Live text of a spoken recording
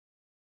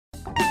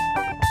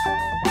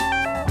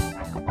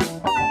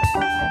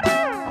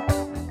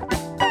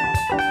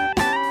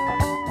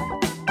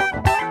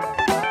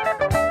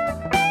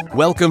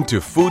Welcome to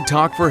Food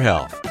Talk for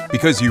Health,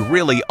 because you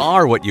really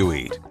are what you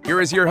eat.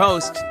 Here is your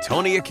host,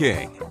 Tonia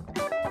King.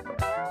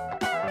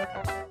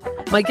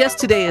 My guest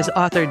today is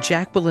author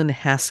Jacqueline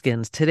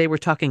Haskins. Today we're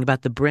talking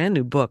about the brand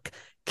new book,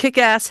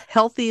 Kickass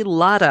Healthy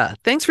LADA.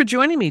 Thanks for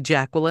joining me,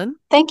 Jacqueline.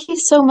 Thank you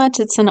so much.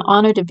 It's an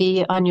honor to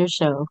be on your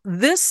show.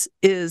 This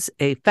is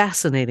a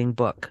fascinating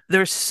book.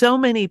 There's so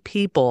many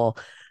people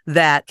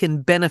that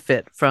can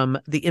benefit from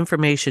the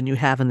information you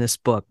have in this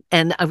book.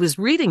 And I was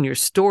reading your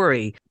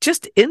story.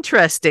 Just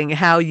interesting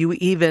how you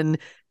even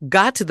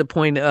got to the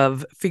point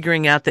of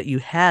figuring out that you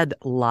had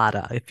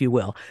LADA, if you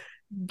will.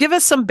 Give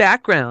us some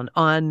background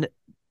on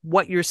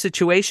what your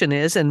situation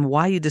is and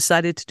why you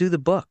decided to do the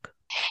book.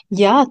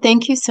 Yeah,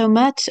 thank you so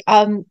much.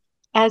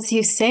 As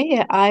you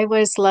say, I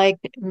was like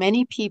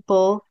many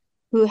people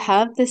who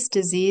have this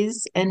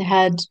disease and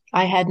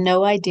I had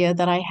no idea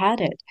that I had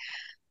it.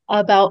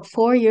 About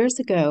 4 years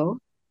ago,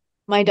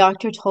 my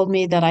doctor told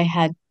me that I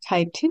had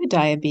type 2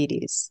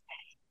 diabetes,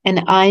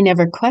 and I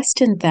never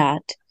questioned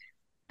that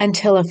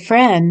until a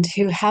friend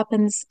who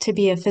happens to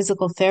be a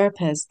physical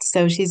therapist,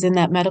 so she's in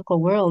that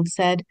medical world,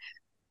 said,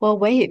 "Well,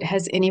 wait,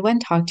 has anyone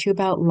talked to you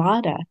about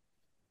LADA?"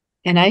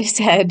 And I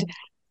said,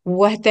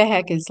 "What the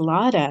heck is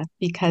LADA?"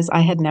 Because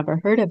I had never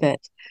heard of it.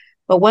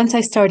 But once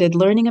I started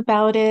learning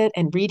about it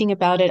and reading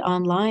about it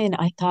online,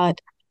 I thought,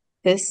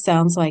 this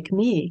sounds like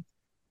me.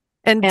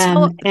 And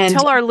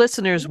tell our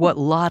listeners what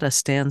LADA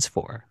stands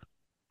for.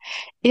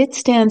 It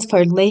stands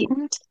for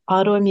Latent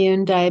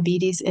Autoimmune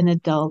Diabetes in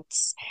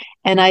Adults.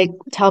 And I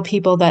tell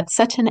people that's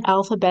such an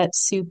alphabet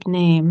soup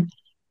name.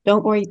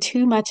 Don't worry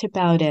too much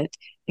about it,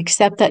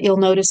 except that you'll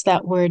notice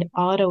that word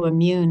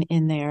autoimmune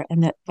in there,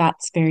 and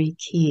that's very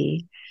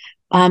key.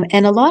 And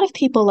a lot of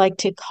people like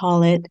to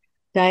call it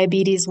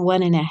diabetes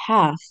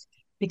 1.5,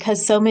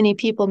 because so many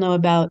people know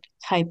about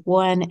type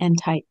 1 and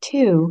type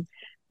 2.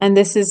 And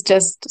this is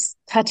just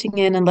touching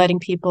in and letting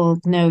people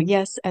know,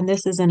 yes, and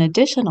this is an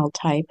additional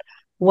type,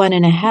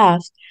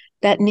 1.5,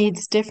 that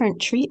needs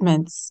different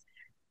treatments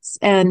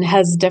and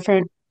has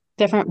different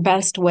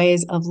best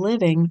ways of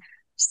living.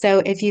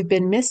 So if you've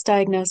been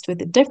misdiagnosed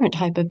with a different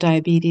type of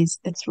diabetes,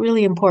 it's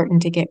really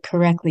important to get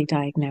correctly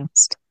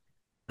diagnosed.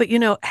 But,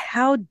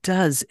 how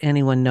does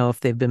anyone know if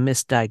they've been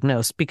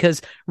misdiagnosed?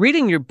 Because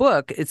reading your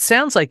book, it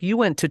sounds like you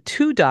went to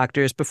 2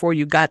 doctors before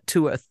you got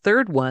to a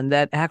third one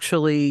that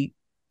actually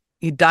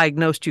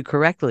diagnosed you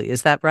correctly.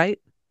 Is that right?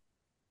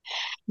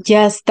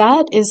 Yes,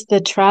 that is the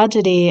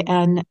tragedy,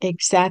 and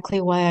exactly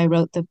why I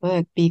wrote the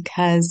book,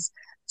 because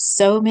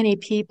so many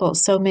people,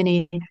 so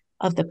many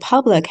of the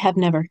public have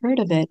never heard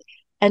of it,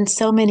 and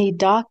so many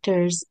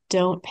doctors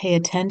don't pay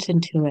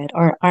attention to it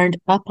or aren't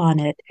up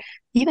on it,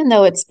 even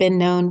though it's been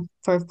known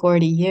for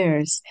 40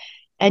 years.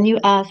 And you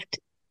asked,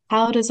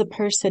 how does a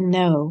person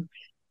know?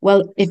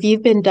 Well, if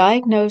you've been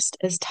diagnosed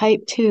as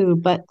type 2,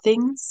 but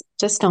things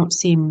just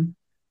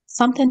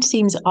something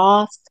seems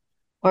off,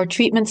 or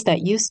treatments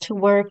that used to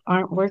work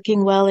aren't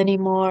working well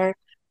anymore,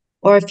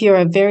 or if you're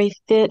a very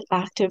fit,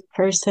 active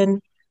person,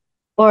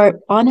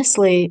 or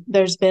honestly,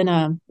 there's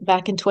been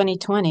back in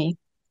 2020,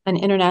 an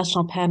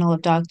international panel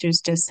of doctors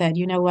just said,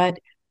 you know what,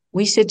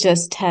 we should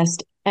just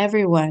test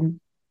everyone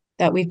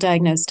that we've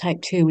diagnosed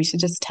type 2. We should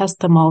just test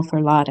them all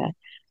for LADA,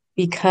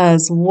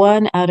 because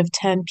 1 out of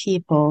 10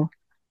 people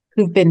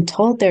who've been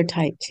told they're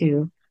type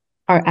 2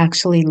 are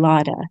actually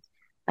LADA.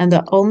 And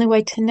the only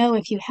way to know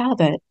if you have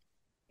it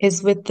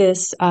is with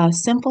this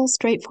simple,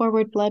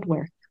 straightforward blood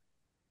work.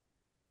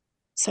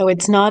 So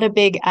it's not a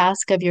big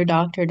ask of your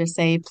doctor to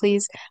say,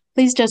 please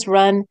just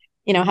run,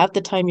 half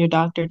the time your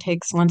doctor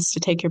wants to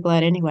take your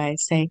blood anyway.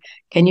 Say,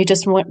 can you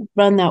just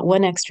run that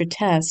one extra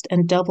test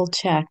and double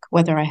check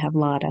whether I have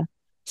LADA?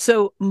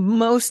 So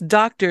most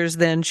doctors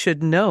then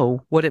should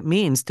know what it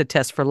means to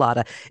test for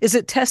LADA. Is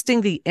it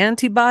testing the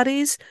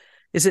antibodies?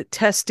 Is it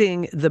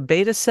testing the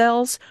beta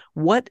cells?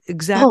 What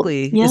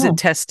exactly is it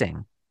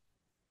testing?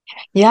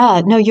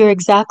 Yeah, no, you're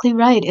exactly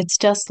right. It's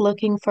just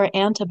looking for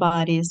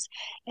antibodies.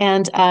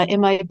 And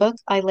in my book,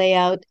 I lay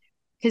out,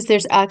 because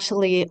there's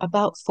actually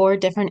about 4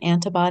 different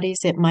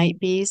antibodies it might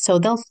be. So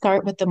they'll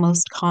start with the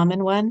most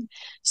common one.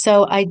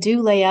 So I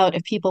do lay out,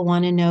 if people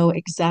want to know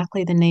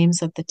exactly the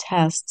names of the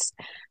tests.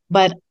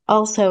 But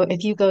also,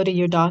 if you go to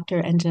your doctor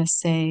and just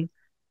say,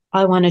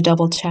 I want to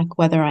double check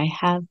whether I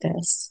have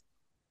this,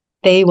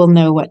 they will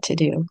know what to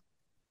do.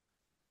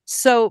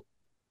 So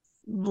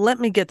let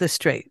me get this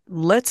straight.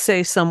 Let's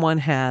say someone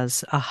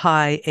has a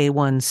high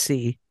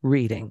A1C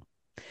reading.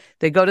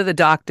 They go to the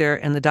doctor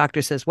and the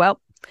doctor says,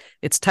 well,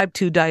 it's type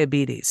 2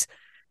 diabetes.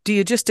 Do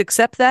you just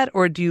accept that,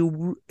 or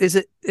is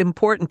it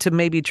important to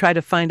maybe try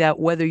to find out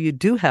whether you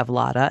do have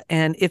LADA?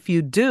 And if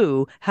you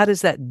do, how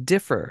does that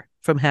differ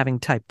from having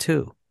type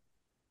 2?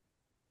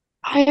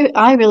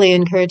 I really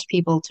encourage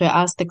people to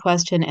ask the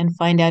question and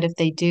find out if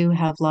they do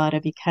have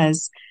LADA,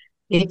 because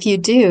if you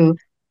do,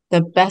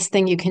 the best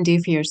thing you can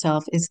do for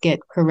yourself is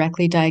get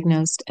correctly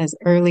diagnosed as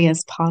early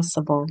as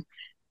possible.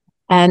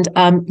 And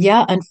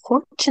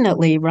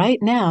unfortunately, right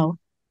now,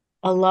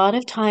 a lot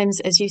of times,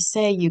 as you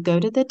say, you go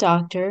to the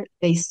doctor,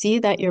 they see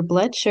that your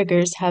blood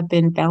sugars have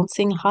been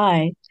bouncing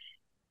high,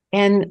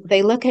 And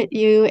they look at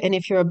you, and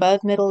if you're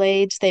above middle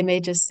age, they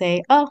may just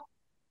say, oh,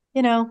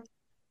 you know,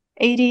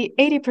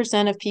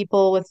 80% of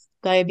people with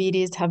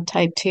diabetes have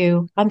type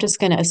 2. I'm just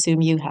going to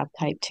assume you have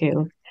type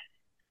 2.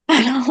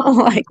 And I'm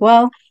like,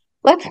 well,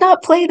 let's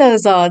not play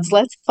those odds.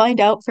 Let's find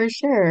out for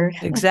sure.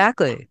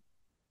 Exactly. So,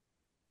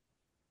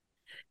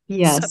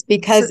 Yes, so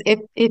because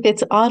if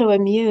it's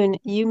autoimmune,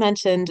 you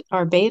mentioned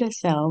our beta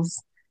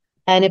cells.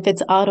 And if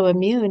it's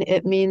autoimmune,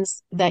 it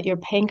means that your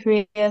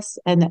pancreas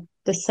and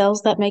the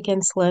cells that make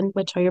insulin,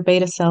 which are your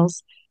beta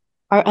cells,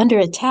 are under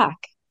attack.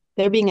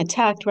 They're being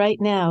attacked right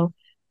now.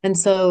 And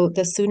so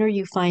the sooner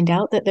you find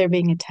out that they're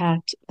being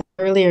attacked, the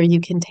earlier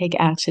you can take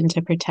action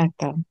to protect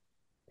them.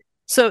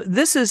 so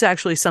this is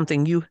actually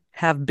something you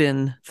have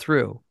been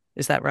through.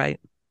 Is that right?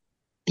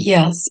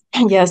 Yes,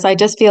 yes, I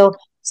just feel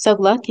so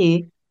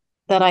lucky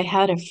that I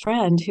had a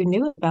friend who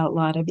knew about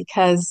LADA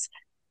because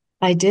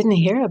I didn't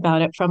hear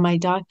about it from my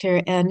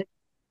doctor. And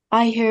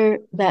I hear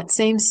that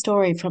same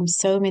story from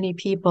so many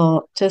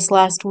people. Just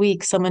last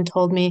week, someone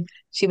told me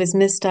she was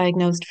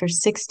misdiagnosed for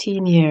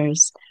 16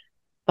 years.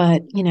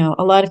 But,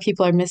 a lot of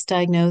people are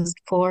misdiagnosed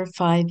 4 or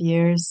 5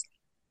 years,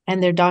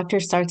 and their doctor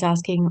starts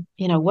asking,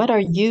 what are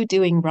you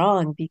doing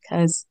wrong?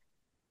 Because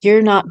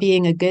you're not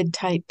being a good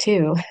type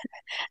 2.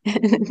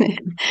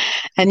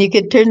 And you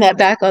could turn that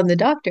back on the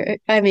doctor.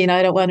 I mean,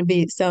 I don't want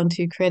to sound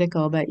too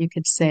critical, but you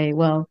could say,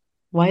 well,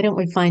 why don't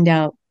we find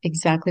out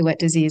exactly what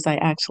disease I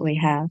actually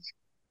have?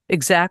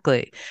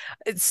 Exactly.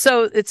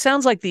 So it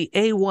sounds like the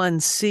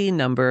A1C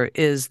number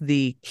is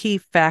the key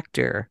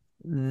factor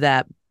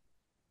that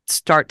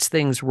starts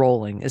things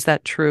rolling. Is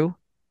that true?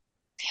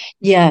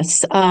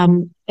 Yes.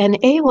 An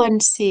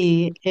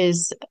A1C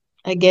is,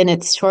 again,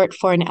 it's short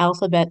for an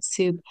alphabet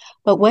soup.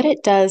 But what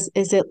it does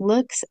is it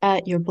looks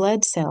at your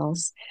blood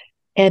cells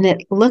and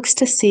it looks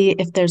to see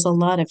if there's a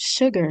lot of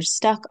sugar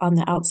stuck on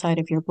the outside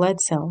of your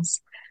blood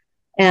cells.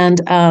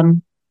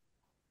 And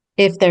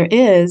if there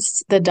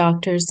is, the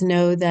doctors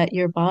know that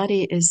your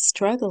body is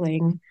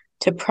struggling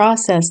to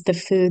process the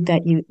food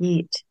that you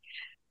eat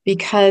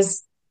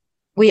because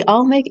we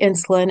all make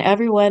insulin.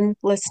 Everyone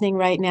listening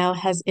right now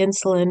has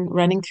insulin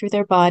running through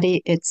their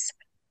body. It's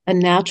a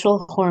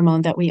natural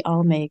hormone that we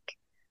all make.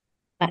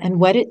 And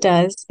what it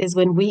does is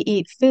when we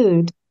eat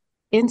food,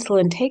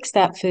 insulin takes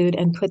that food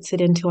and puts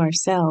it into our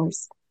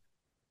cells.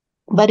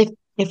 But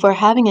if we're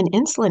having an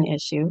insulin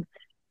issue,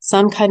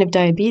 some kind of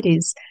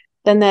diabetes,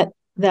 then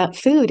that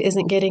food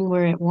isn't getting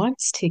where it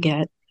wants to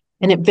get,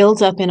 and it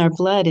builds up in our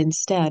blood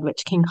instead,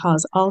 which can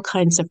cause all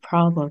kinds of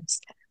problems.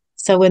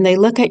 So when they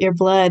look at your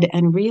blood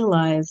and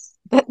realize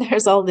that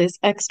there's all this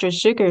extra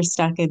sugar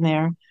stuck in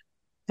there,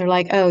 they're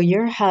like, "Oh,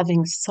 you're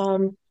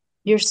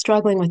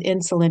struggling with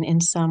insulin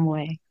in some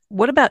way."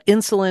 What about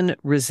insulin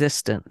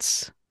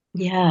resistance?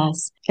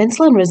 Yes,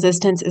 insulin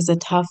resistance is a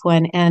tough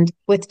one, and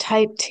with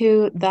type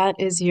 2, that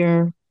is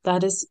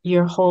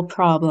your whole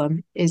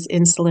problem is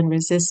insulin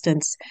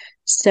resistance.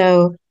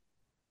 So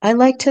I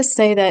like to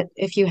say that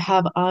if you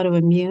have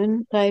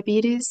autoimmune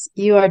diabetes,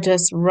 you are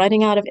just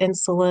running out of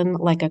insulin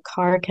like a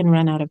car can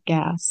run out of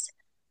gas.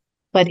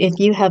 But if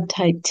you have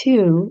type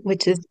 2,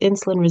 which is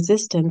insulin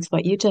resistance,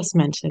 what you just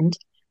mentioned,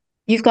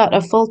 you've got a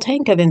full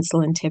tank of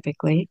insulin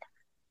typically,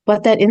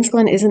 but that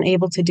insulin isn't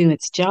able to do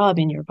its job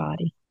in your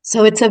body.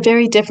 So it's a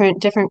very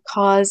different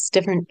cause,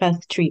 different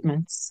best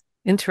treatments.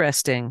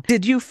 Interesting.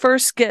 Did you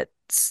first get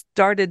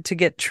started to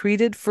get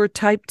treated for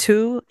type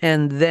 2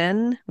 and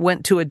then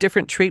went to a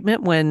different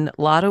treatment when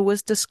LADA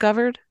was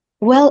discovered?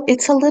 Well,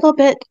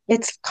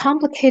 it's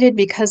complicated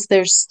because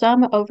there's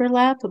some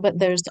overlap, but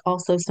there's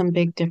also some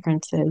big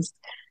differences.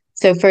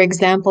 So, for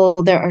example,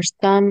 there are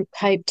some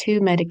type 2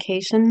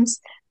 medications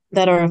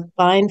that are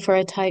fine for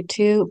a type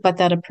 2, but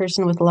that a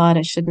person with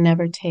LADA should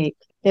never take.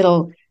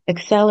 It'll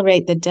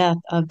accelerate the death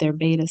of their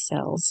beta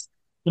cells.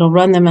 It'll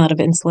run them out of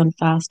insulin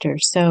faster.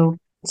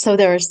 So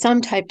there are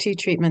some type 2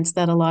 treatments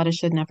that a LADA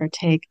should never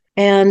take.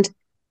 And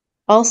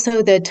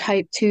also the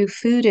type 2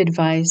 food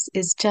advice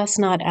is just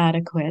not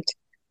adequate.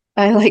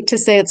 I like to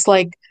say it's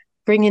like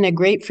bringing a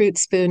grapefruit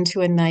spoon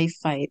to a knife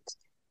fight.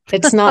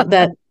 It's not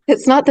that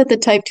the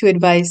type 2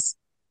 advice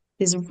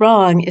is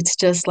wrong. It's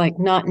just like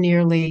not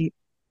nearly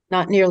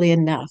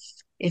enough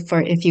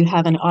if you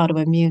have an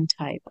autoimmune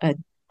type, a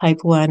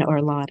type 1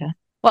 or LADA.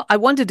 Well, I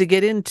wanted to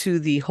get into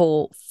the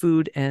whole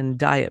food and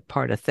diet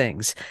part of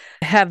things.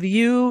 Have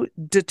you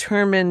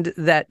determined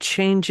that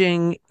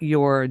changing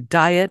your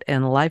diet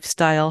and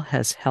lifestyle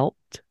has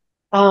helped?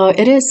 Oh,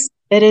 it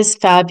is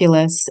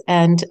fabulous.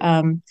 And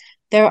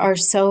there are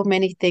so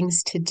many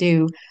things to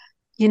do.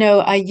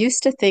 I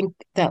used to think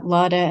that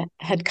LADA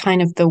had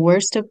kind of the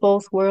worst of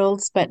both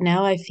worlds, but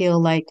now I feel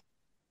like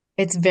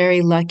it's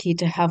very lucky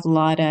to have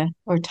LADA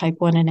or type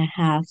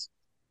 1.5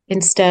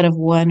 instead of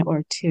 1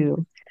 or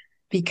 2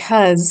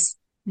 because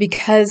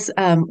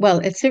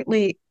well,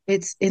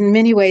 it's in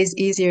many ways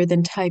easier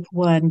than type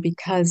 1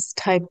 because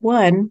type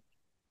 1,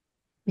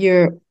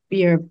 your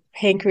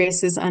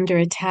pancreas is under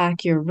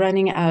attack, you're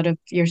running out of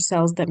your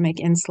cells that make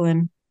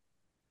insulin.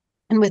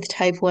 And with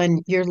type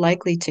 1, you're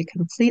likely to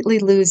completely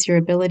lose your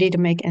ability to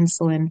make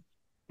insulin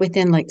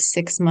within like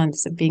 6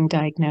 months of being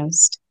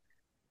diagnosed.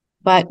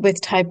 But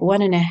with type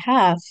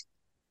 1.5,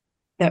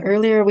 the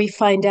earlier we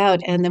find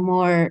out and the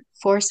more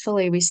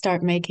forcefully we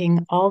start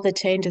making all the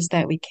changes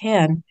that we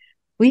can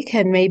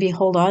maybe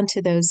hold on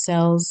to those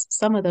cells,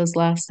 some of those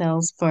last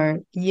cells, for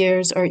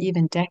years or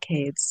even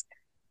decades.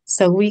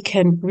 So we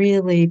can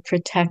really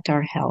protect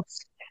our health.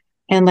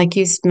 And like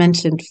you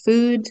mentioned,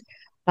 food,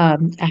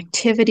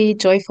 activity,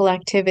 joyful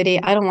activity.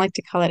 I don't like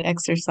to call it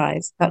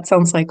exercise. That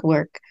sounds like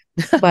work.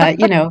 But,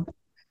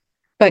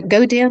 but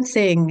go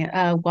dancing,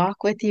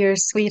 walk with your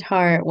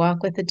sweetheart,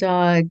 walk with a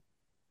dog,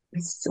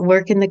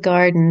 work in the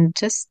garden,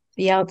 just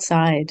be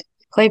outside,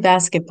 play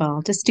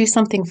basketball, just do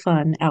something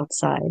fun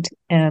outside.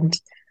 And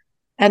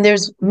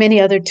there's many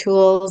other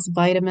tools,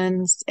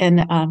 vitamins,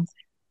 and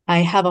I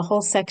have a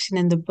whole section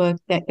in the book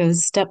that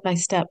goes step by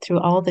step through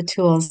all the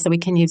tools that we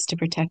can use to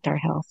protect our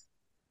health.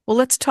 Well,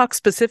 let's talk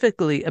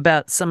specifically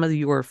about some of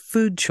your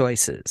food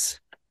choices.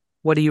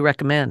 What do you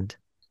recommend?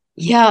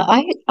 Yeah,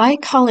 I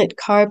call it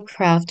carb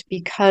craft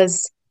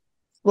because,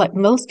 like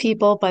most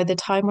people, by the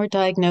time we're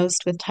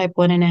diagnosed with type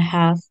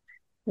 1.5,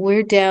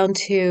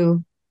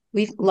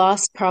 we've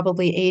lost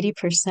probably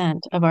 80%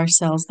 of our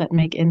cells that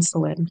make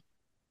insulin.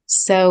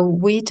 So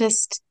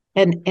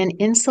and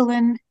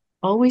insulin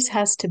always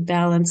has to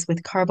balance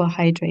with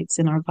carbohydrates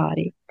in our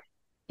body.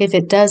 If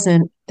it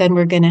doesn't, then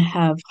we're going to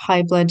have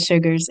high blood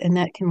sugars, and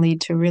that can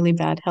lead to really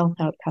bad health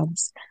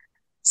outcomes.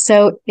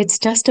 So it's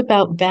just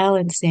about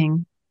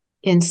balancing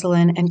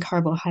insulin and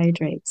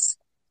carbohydrates.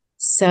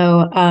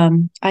 So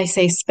I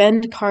say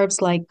spend carbs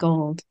like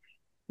gold.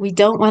 We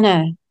don't want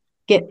to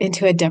get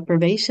into a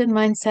deprivation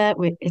mindset.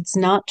 It's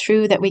not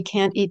true that we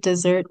can't eat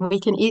dessert. We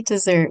can eat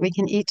dessert. We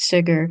can eat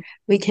sugar.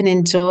 We can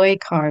enjoy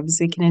carbs.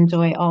 We can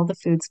enjoy all the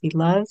foods we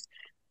love.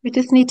 We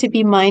just need to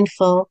be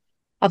mindful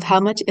of how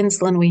much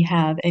insulin we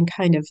have and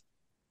kind of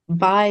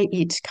buy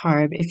each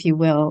carb, if you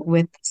will,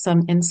 with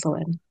some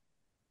insulin.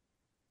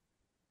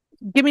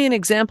 Give me an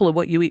example of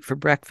what you eat for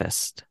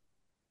breakfast.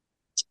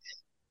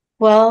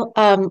 Well,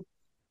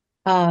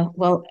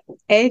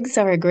 eggs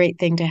are a great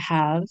thing to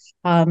have,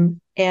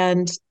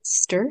 and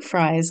stir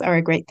fries are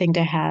a great thing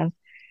to have.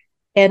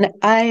 And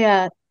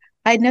I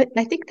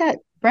think that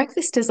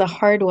breakfast is a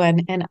hard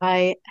one, and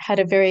I had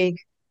a very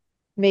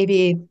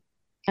maybe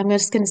I'm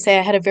just going to say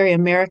I had a very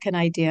American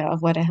idea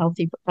of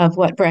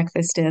what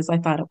breakfast is. I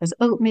thought it was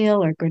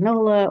oatmeal or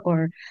granola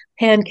or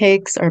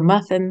pancakes or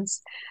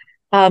muffins.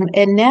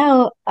 And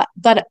now,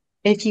 but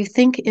if you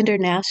think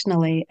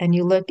internationally and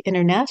you look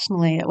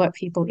internationally at what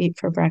people eat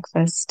for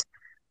breakfast,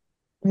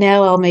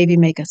 now I'll maybe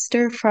make a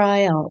stir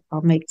fry. I'll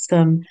make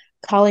some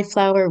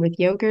cauliflower with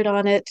yogurt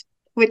on it,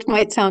 which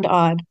might sound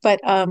odd, but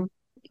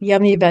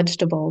yummy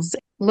vegetables.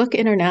 Look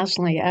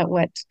internationally at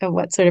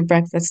what sort of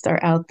breakfasts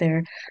are out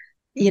there.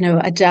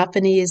 A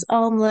Japanese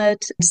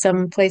omelet.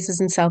 Some places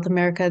in South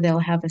America, they'll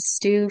have a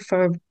stew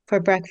for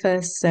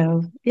breakfast.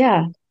 So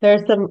yeah, there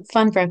are some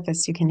fun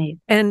breakfasts you can eat.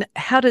 And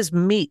how does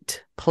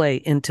meat play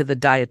into the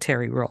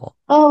dietary role?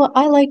 Oh,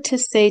 I like to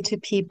say to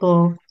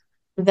people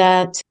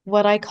that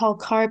what I call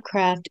carb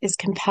craft is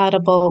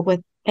compatible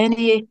with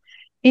any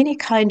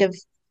kind of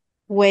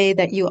way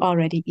that you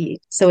already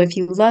eat. So if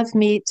you love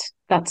meat,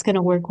 that's going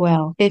to work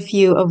well. If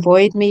you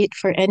avoid meat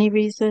for any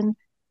reason,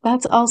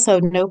 that's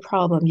also no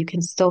problem. You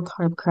can still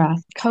carb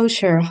craft.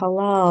 Kosher,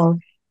 halal,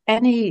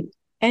 any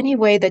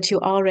way that you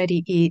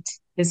already eat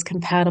is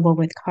compatible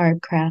with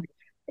carb craft.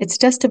 It's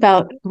just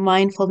about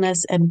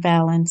mindfulness and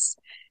balance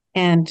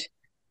and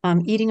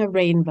eating a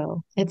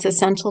rainbow. It's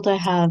essential to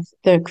have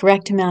the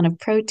correct amount of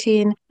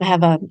protein. I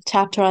have a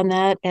chapter on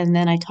that, and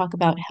then I talk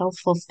about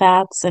healthful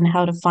fats and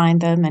how to find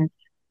them and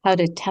how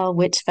to tell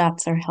which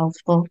fats are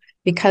healthful.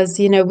 Because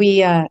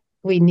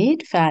we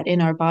need fat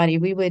in our body.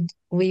 We would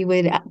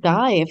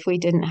die if we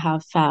didn't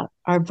have fat.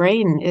 Our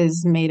brain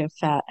is made of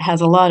fat, has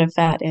a lot of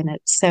fat in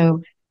it.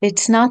 So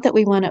it's not that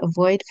we want to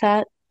avoid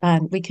fat.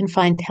 We can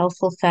find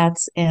healthful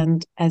fats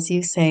and, as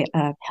you say,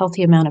 a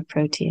healthy amount of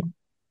protein.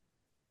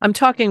 I'm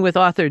talking with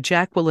author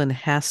Jacqueline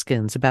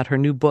Haskins about her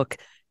new book,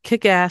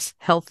 Kickass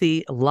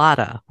Healthy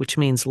LADA, which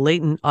means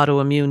Latent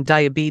Autoimmune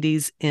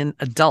Diabetes in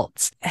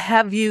Adults.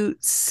 Have you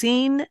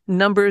seen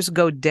numbers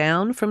go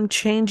down from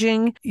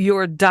changing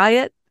your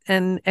diet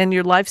and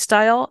your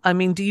lifestyle? I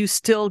mean, do you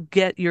still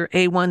get your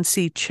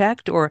A1C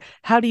checked, or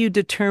how do you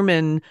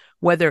determine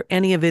whether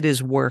any of it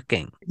is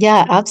working?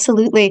 Yeah,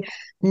 absolutely.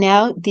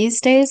 Now, these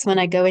days, when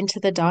I go into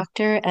the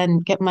doctor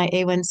and get my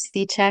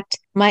A1C checked,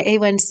 my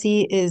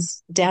A1C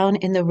is down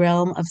in the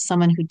realm of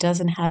someone who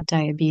doesn't have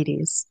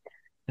diabetes.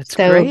 That's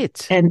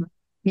great. And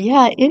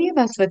yeah, any of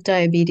us with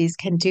diabetes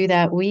can do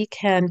that. We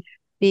can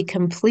be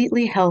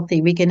completely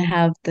healthy. We can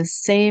have the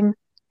same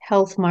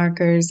health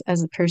markers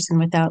as a person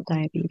without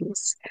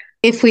diabetes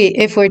if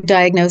we're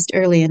diagnosed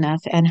early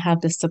enough and have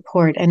the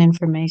support and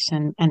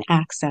information and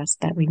access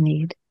that we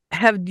need.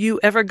 Have you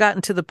ever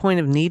gotten to the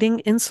point of needing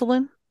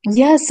insulin?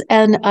 Yes,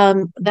 and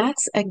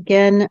that's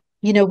again,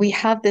 we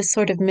have this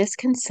sort of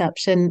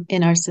misconception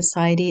in our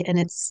society, and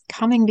it's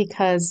coming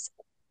because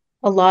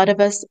a lot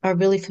of us are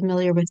really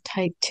familiar with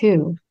type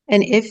 2.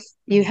 And if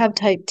you have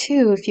type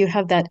 2, if you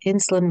have that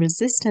insulin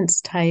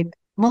resistance type,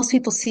 most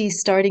people see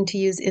starting to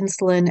use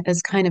insulin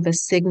as kind of a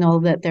signal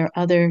that their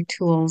other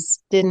tools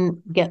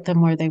didn't get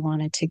them where they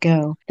wanted to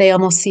go. They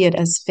almost see it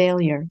as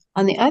failure.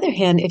 On the other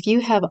hand, if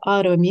you have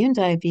autoimmune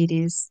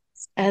diabetes,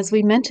 as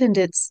we mentioned,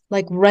 it's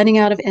like running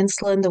out of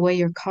insulin the way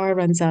your car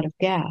runs out of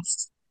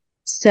gas.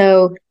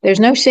 So there's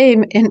no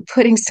shame in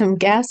putting some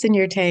gas in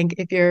your tank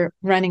if you're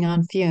running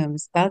on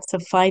fumes. That's a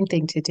fine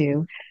thing to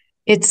do.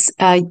 It's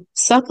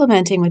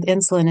supplementing with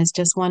insulin is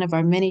just one of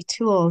our many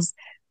tools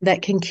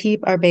that can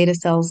keep our beta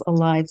cells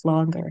alive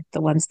longer,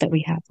 the ones that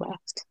we have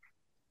left.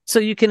 So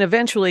you can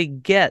eventually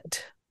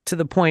get to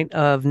the point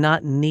of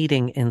not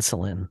needing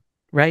insulin,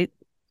 right?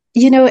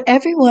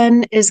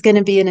 Everyone is going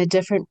to be in a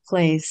different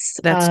place.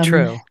 That's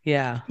true.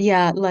 Yeah.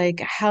 Yeah,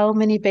 like how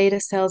many beta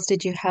cells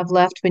did you have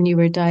left when you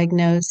were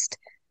diagnosed?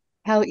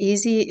 How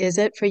easy is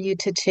it for you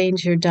to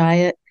change your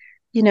diet?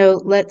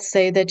 Let's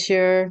say that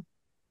you're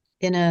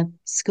in a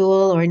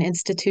school or an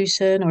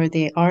institution or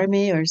the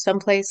army or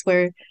someplace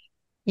where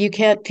you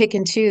can't pick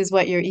and choose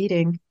what you're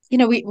eating.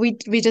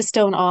 We just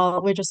don't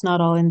all, we're just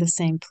not all in the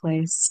same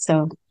place.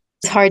 So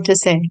it's hard to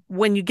say.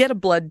 When you get a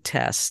blood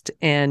test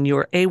and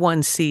your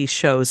A1C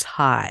shows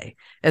high,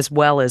 as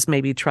well as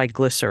maybe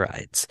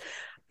triglycerides,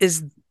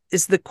 is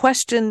the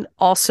question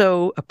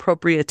also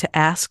appropriate to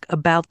ask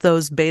about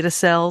those beta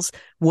cells?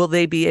 Will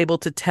they be able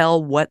to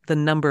tell what the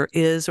number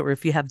is, or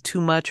if you have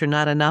too much or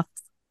not enough?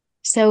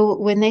 So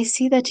when they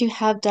see that you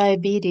have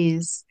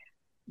diabetes,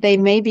 they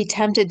may be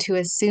tempted to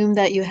assume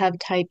that you have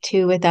type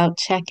 2 without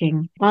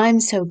checking.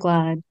 I'm so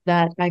glad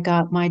that I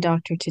got my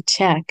doctor to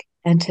check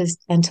and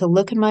to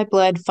look in my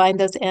blood, find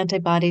those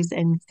antibodies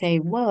and say,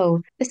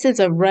 whoa, this is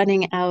a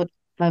running out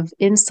of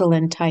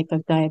insulin type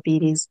of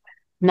diabetes,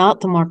 not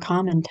the more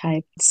common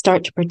type.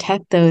 Start to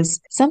protect those.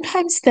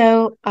 Sometimes,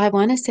 though, I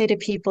want to say to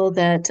people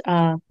that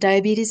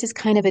diabetes is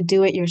kind of a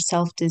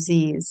do-it-yourself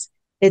disease.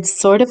 It's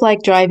sort of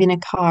like driving a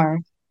car.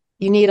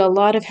 You need a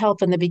lot of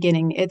help in the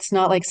beginning. It's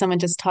not like someone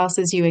just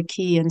tosses you a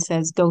key and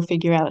says, go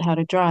figure out how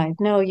to drive.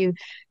 No, you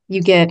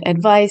get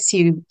advice,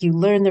 you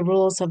learn the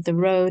rules of the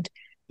road,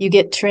 you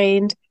get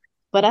trained.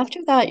 But after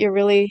that, you're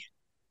really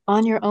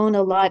on your own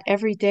a lot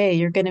every day.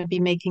 You're going to be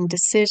making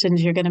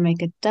decisions. You're going to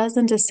make a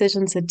dozen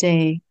decisions a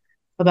day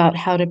about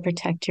how to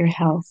protect your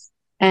health.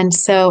 And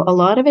so a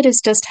lot of it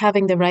is just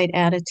having the right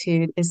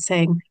attitude, is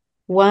saying,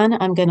 one,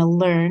 I'm going to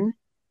learn.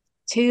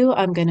 Two,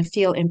 I'm going to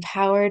feel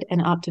empowered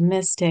and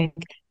optimistic.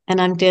 And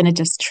I'm going to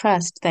just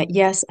trust that,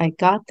 yes, I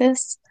got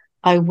this.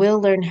 I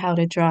will learn how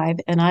to drive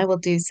and I will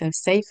do so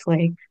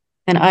safely.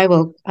 And I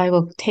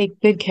will take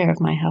good care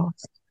of my health.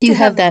 You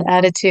have that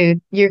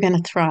attitude, you're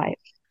going to thrive.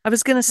 I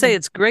was going to say,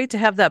 it's great to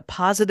have that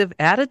positive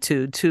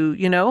attitude to,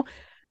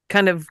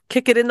 kind of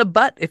kick it in the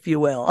butt, if you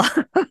will.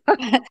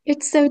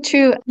 It's so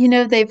true.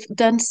 They've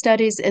done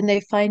studies and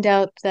they find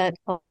out that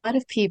a lot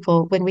of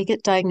people, when we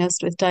get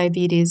diagnosed with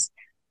diabetes,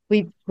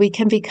 we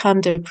can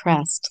become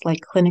depressed, like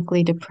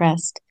clinically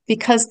depressed,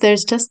 because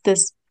there's just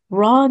this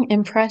wrong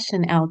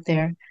impression out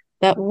there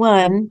that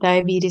one,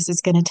 diabetes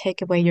is going to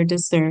take away your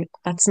dessert.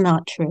 That's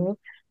not true.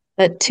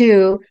 That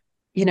two,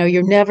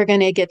 you're never going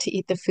to get to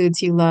eat the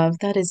foods you love.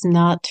 That is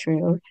not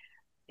true.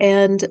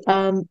 And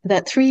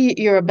that three,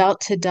 you're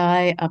about to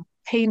die a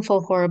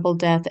painful, horrible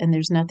death, and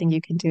there's nothing you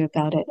can do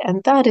about it.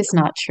 And that is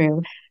not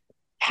true.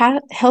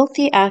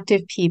 Healthy,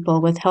 active people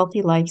with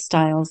healthy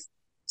lifestyles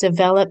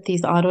develop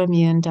these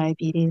autoimmune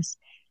diabetes,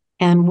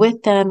 and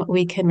with them,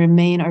 we can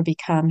remain or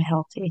become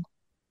healthy.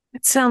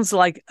 It sounds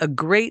like a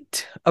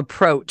great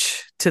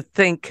approach to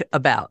think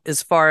about,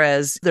 as far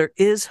as there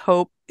is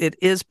hope. It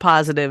is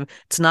positive.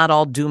 It's not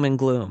all doom and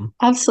gloom.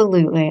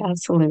 Absolutely.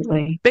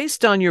 Absolutely.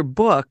 Based on your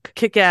book,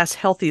 Kickass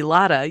Healthy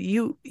LADA,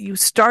 you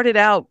started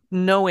out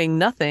knowing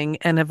nothing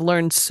and have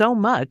learned so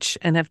much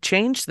and have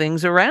changed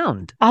things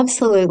around.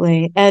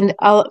 Absolutely. And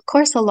of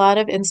course, a lot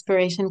of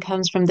inspiration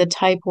comes from the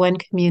type 1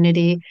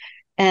 community.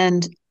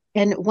 And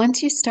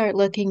once you start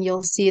looking,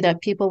 you'll see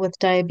that people with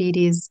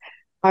diabetes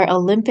are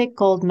Olympic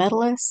gold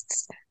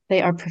medalists.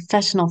 They are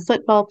professional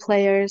football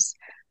players.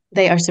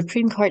 They are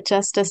Supreme Court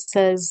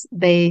justices.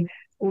 They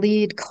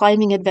lead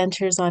climbing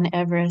adventures on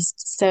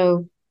Everest.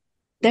 So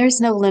there's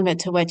no limit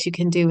to what you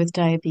can do with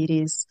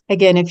diabetes.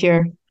 Again, if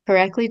you're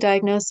correctly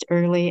diagnosed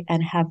early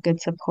and have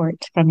good support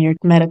from your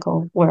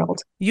medical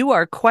world. You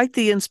are quite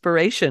the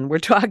inspiration. We're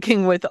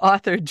talking with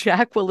author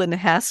Jacqueline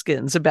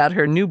Haskins about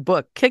her new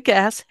book,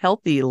 Kickass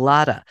Healthy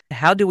LADA.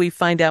 How do we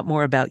find out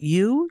more about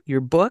you,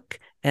 your book,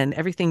 and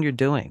everything you're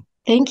doing?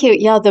 Thank you.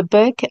 Yeah, the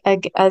book,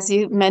 as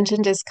you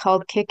mentioned, is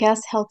called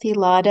Kickass Healthy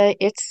LADA.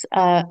 It's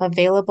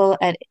available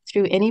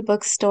through any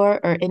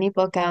bookstore or any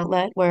book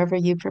outlet, wherever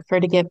you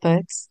prefer to get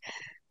books.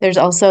 There's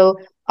also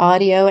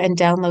audio and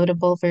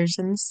downloadable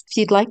versions. If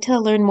you'd like to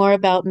learn more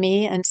about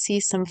me and see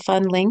some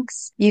fun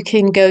links, you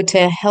can go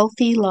to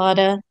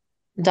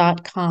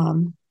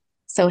healthylada.com.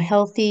 So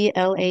healthy,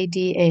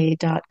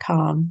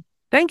 LADA.com.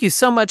 Thank you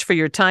so much for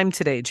your time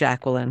today,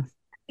 Jacqueline.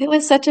 It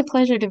was such a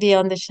pleasure to be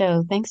on the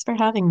show. Thanks for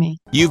having me.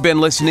 You've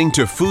been listening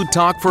to Food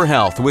Talk for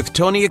Health with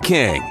Tonia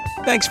King.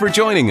 Thanks for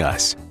joining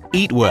us.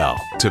 Eat well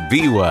to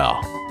be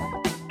well.